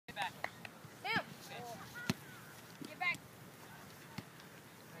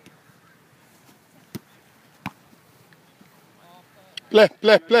Play.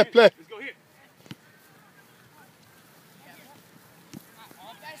 Let's go here.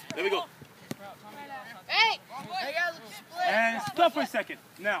 There we go. Hey! And stop for a second.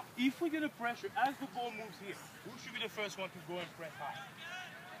 Now, if we get a pressure, as the ball moves here, who should be the first one to go and press high?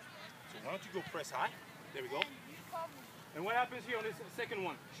 So why don't you go press high? There we go. And what happens here on this second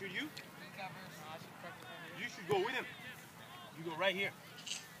one? Should you? You should go with him. You go right here.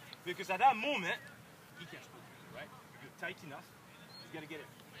 Because at that moment, he can't score, right? You're tight enough. You got to get it.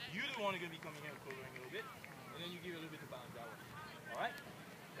 You're the one who's going to be coming here and covering a little bit. And then you give a little bit of bounce that way. All right?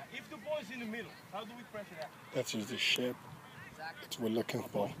 Now, if the ball is in the middle, how do we pressure that? That's just the shape that we're looking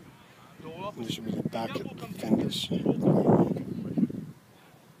for. Door. This should be the back of the fingers. You're going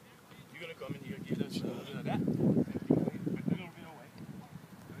to come in here, give us a little bit of that. A little bit away.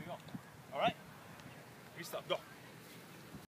 There we go. All right? Restart. Go.